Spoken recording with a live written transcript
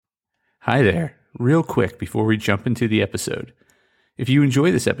Hi there. Real quick before we jump into the episode. If you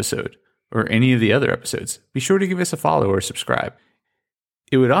enjoy this episode, or any of the other episodes, be sure to give us a follow or subscribe.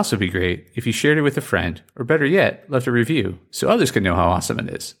 It would also be great if you shared it with a friend, or better yet, left a review so others can know how awesome it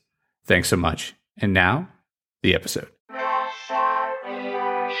is. Thanks so much. And now, the episode.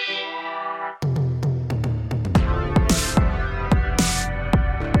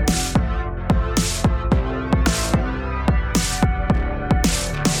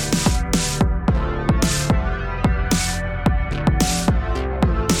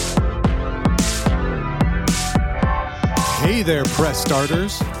 Hey there, Press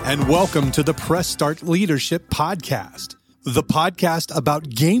Starters, and welcome to the Press Start Leadership Podcast, the podcast about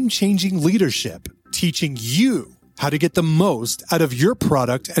game-changing leadership, teaching you how to get the most out of your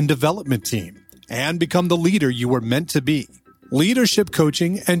product and development team and become the leader you were meant to be. Leadership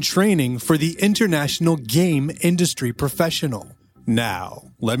coaching and training for the international game industry professional.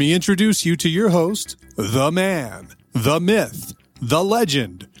 Now, let me introduce you to your host, the man, the myth, the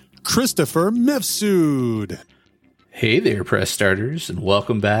legend, Christopher Mifsud. Hey there, Press Starters, and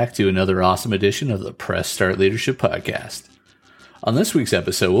welcome back to another awesome edition of the Press Start Leadership Podcast. On this week's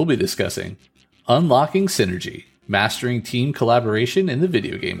episode, we'll be discussing Unlocking Synergy, Mastering Team Collaboration in the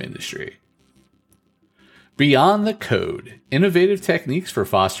Video Game Industry. Beyond the Code, Innovative Techniques for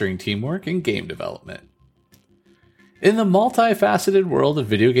Fostering Teamwork in Game Development. In the multifaceted world of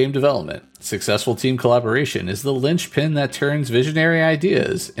video game development, successful team collaboration is the linchpin that turns visionary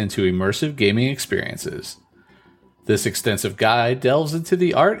ideas into immersive gaming experiences. This extensive guide delves into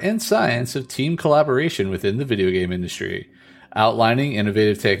the art and science of team collaboration within the video game industry, outlining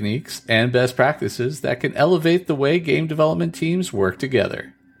innovative techniques and best practices that can elevate the way game development teams work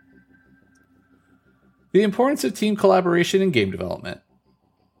together. The importance of team collaboration in game development.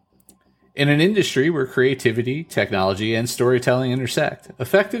 In an industry where creativity, technology, and storytelling intersect,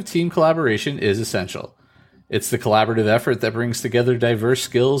 effective team collaboration is essential. It's the collaborative effort that brings together diverse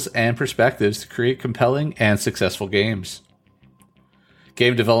skills and perspectives to create compelling and successful games.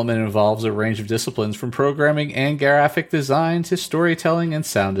 Game development involves a range of disciplines from programming and graphic design to storytelling and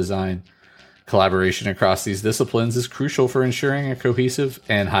sound design. Collaboration across these disciplines is crucial for ensuring a cohesive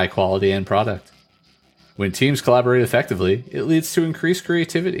and high-quality end product. When teams collaborate effectively, it leads to increased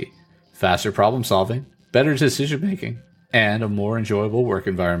creativity, faster problem-solving, better decision-making, and a more enjoyable work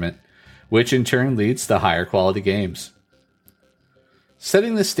environment, which in turn leads to higher quality games.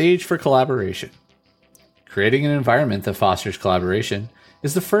 Setting the stage for collaboration. Creating an environment that fosters collaboration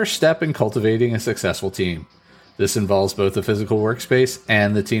is the first step in cultivating a successful team. This involves both the physical workspace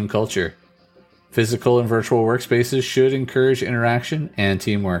and the team culture. Physical and virtual workspaces should encourage interaction and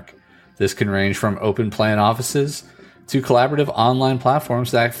teamwork. This can range from open plan offices to collaborative online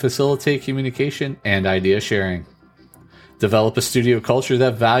platforms that facilitate communication and idea sharing. Develop a studio culture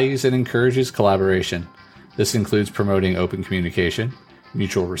that values and encourages collaboration. This includes promoting open communication,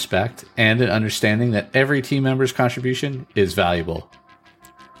 mutual respect, and an understanding that every team member's contribution is valuable.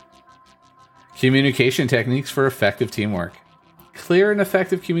 Communication techniques for effective teamwork. Clear and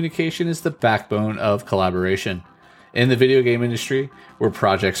effective communication is the backbone of collaboration. In the video game industry, where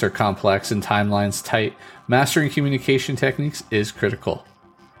projects are complex and timelines tight, mastering communication techniques is critical.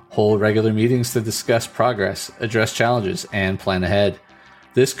 Hold regular meetings to discuss progress, address challenges, and plan ahead.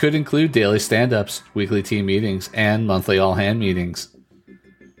 This could include daily stand-ups, weekly team meetings, and monthly all-hand meetings.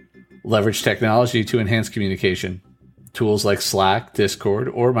 Leverage technology to enhance communication. Tools like Slack, Discord,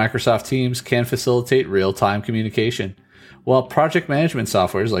 or Microsoft Teams can facilitate real-time communication, while project management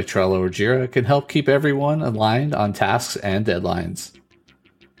softwares like Trello or Jira can help keep everyone aligned on tasks and deadlines.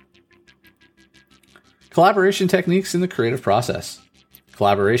 Collaboration techniques in the creative process.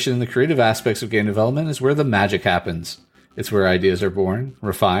 Collaboration in the creative aspects of game development is where the magic happens. It's where ideas are born,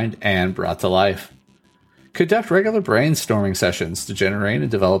 refined, and brought to life. Conduct regular brainstorming sessions to generate and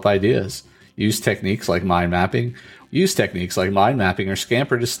develop ideas. Use techniques like mind mapping or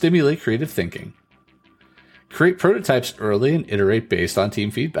Scamper to stimulate creative thinking. Create prototypes early and iterate based on team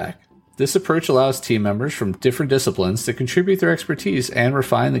feedback. This approach allows team members from different disciplines to contribute their expertise and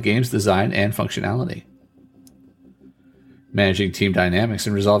refine the game's design and functionality. Managing team dynamics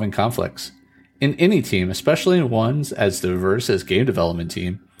and resolving conflicts. In any team, especially in ones as diverse as game development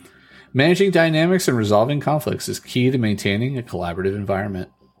team, managing dynamics and resolving conflicts is key to maintaining a collaborative environment.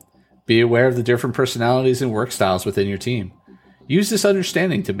 Be aware of the different personalities and work styles within your team. Use this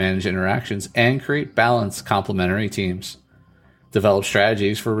understanding to manage interactions and create balanced, complementary teams. Develop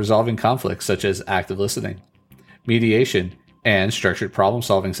strategies for resolving conflicts such as active listening, mediation, and structured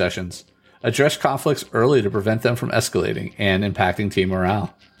problem-solving sessions. Address conflicts early to prevent them from escalating and impacting team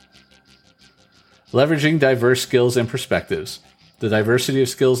morale. Leveraging diverse skills and perspectives. The diversity of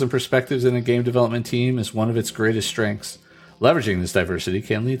skills and perspectives in a game development team is one of its greatest strengths. Leveraging this diversity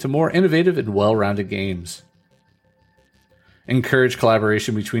can lead to more innovative and well-rounded games. Encourage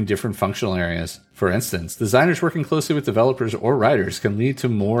collaboration between different functional areas. For instance, designers working closely with developers or writers can lead to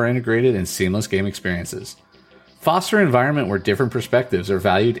more integrated and seamless game experiences. Foster an environment where different perspectives are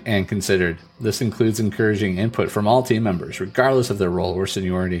valued and considered. This includes encouraging input from all team members, regardless of their role or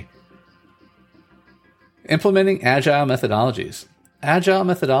seniority. Implementing agile methodologies. Agile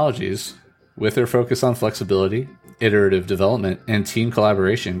methodologies, with their focus on flexibility, iterative development, and team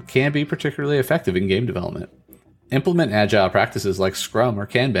collaboration, can be particularly effective in game development. Implement agile practices like Scrum or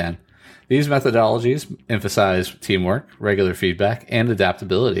Kanban. These methodologies emphasize teamwork, regular feedback, and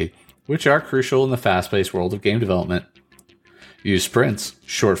adaptability, which are crucial in the fast-paced world of game development. Use sprints,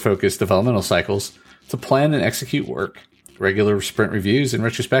 short-focused developmental cycles, to plan and execute work. Regular sprint reviews and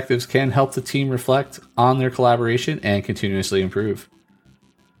retrospectives can help the team reflect on their collaboration and continuously improve.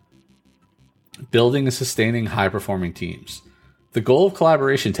 Building and sustaining high-performing teams. The goal of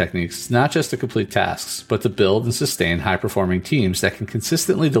collaboration techniques is not just to complete tasks, but to build and sustain high-performing teams that can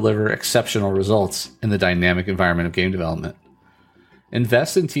consistently deliver exceptional results in the dynamic environment of game development.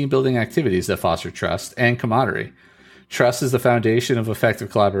 Invest in team-building activities that foster trust and camaraderie. Trust is the foundation of effective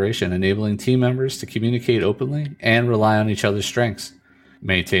collaboration, enabling team members to communicate openly and rely on each other's strengths.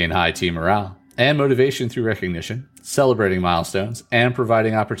 Maintain high team morale and motivation through recognition, celebrating milestones, and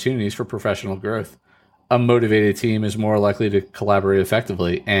providing opportunities for professional growth. A motivated team is more likely to collaborate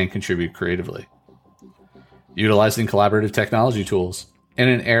effectively and contribute creatively. Utilizing collaborative technology tools. In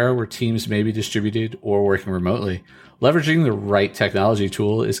an era where teams may be distributed or working remotely, leveraging the right technology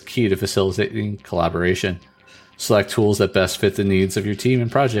tool is key to facilitating collaboration. Select tools that best fit the needs of your team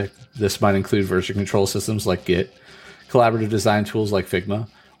and project. This might include version control systems like Git, collaborative design tools like Figma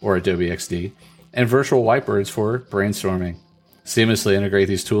or Adobe XD, and virtual whiteboards for brainstorming. Seamlessly integrate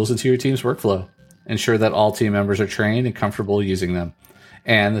these tools into your team's workflow. Ensure that all team members are trained and comfortable using them,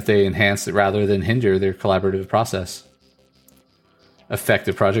 and that they enhance rather than hinder their collaborative process.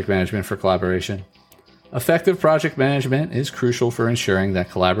 Effective project management for collaboration. Effective project management is crucial for ensuring that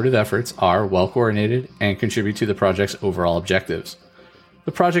collaborative efforts are well coordinated and contribute to the project's overall objectives.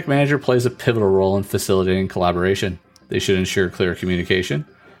 The project manager plays a pivotal role in facilitating collaboration. They should ensure clear communication,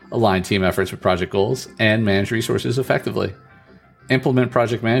 align team efforts with project goals, and manage resources effectively. Implement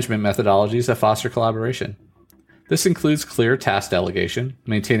project management methodologies that foster collaboration. This includes clear task delegation,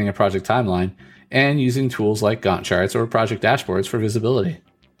 maintaining a project timeline, and using tools like Gantt charts or project dashboards for visibility.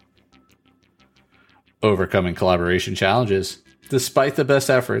 Overcoming collaboration challenges. Despite the best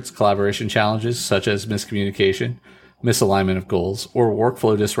efforts, collaboration challenges such as miscommunication, misalignment of goals, or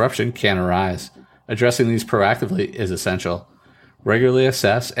workflow disruption can arise. Addressing these proactively is essential. Regularly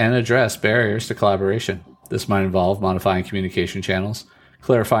assess and address barriers to collaboration. This might involve modifying communication channels,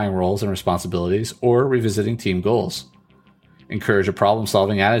 clarifying roles and responsibilities, or revisiting team goals. Encourage a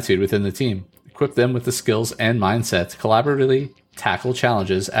problem-solving attitude within the team. Equip them with the skills and mindset to collaboratively tackle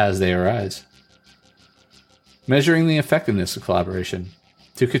challenges as they arise. Measuring the effectiveness of collaboration.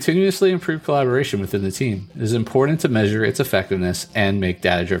 To continuously improve collaboration within the team, it is important to measure its effectiveness and make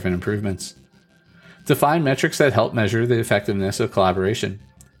data-driven improvements. Define metrics that help measure the effectiveness of collaboration.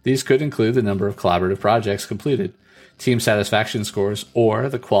 These could include the number of collaborative projects completed, team satisfaction scores, or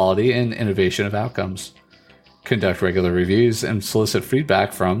the quality and innovation of outcomes. Conduct regular reviews and solicit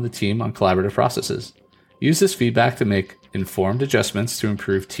feedback from the team on collaborative processes. Use this feedback to make informed adjustments to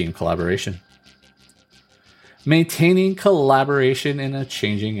improve team collaboration. Maintaining collaboration in a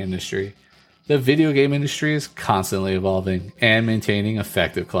changing industry. The video game industry is constantly evolving, and maintaining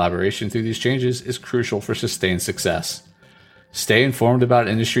effective collaboration through these changes is crucial for sustained success. Stay informed about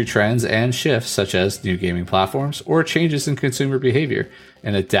industry trends and shifts such as new gaming platforms or changes in consumer behavior,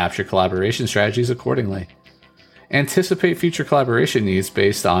 and adapt your collaboration strategies accordingly. Anticipate future collaboration needs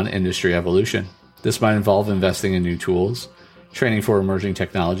based on industry evolution. This might involve investing in new tools, training for emerging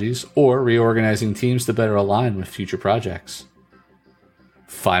technologies, or reorganizing teams to better align with future projects.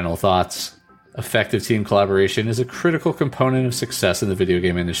 Final thoughts. Effective team collaboration is a critical component of success in the video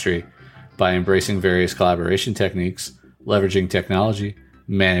game industry. By embracing various collaboration techniques, leveraging technology,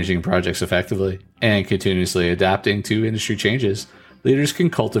 managing projects effectively, and continuously adapting to industry changes, leaders can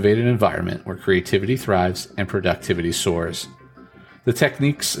cultivate an environment where creativity thrives and productivity soars. The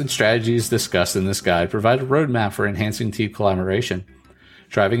techniques and strategies discussed in this guide provide a roadmap for enhancing team collaboration,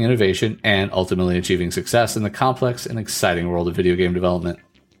 driving innovation, and ultimately achieving success in the complex and exciting world of video game development.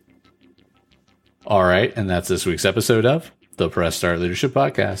 All right, and that's this week's episode of the Press Start Leadership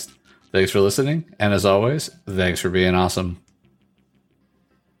Podcast. Thanks for listening, and as always, thanks for being awesome.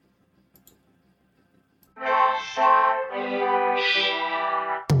 Press Start Leadership.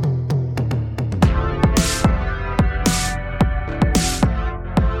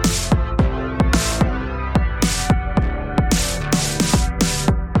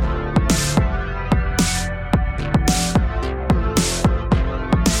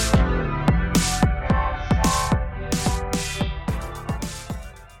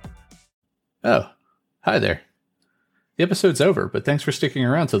 Hi there. The episode's over, but thanks for sticking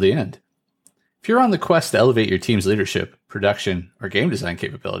around till the end. If you're on the quest to elevate your team's leadership, production, or game design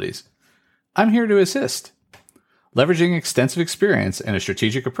capabilities, I'm here to assist. Leveraging extensive experience and a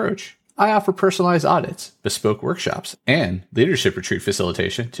strategic approach, I offer personalized audits, bespoke workshops, and leadership retreat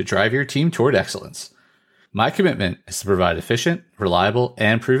facilitation to drive your team toward excellence. My commitment is to provide efficient, reliable,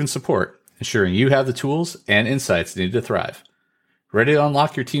 and proven support, ensuring you have the tools and insights needed to thrive. Ready to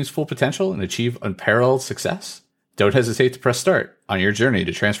unlock your team's full potential and achieve unparalleled success? Don't hesitate to press start on your journey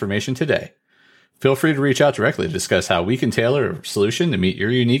to transformation today. Feel free to reach out directly to discuss how we can tailor a solution to meet your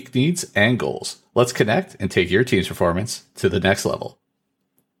unique needs and goals. Let's connect and take your team's performance to the next level.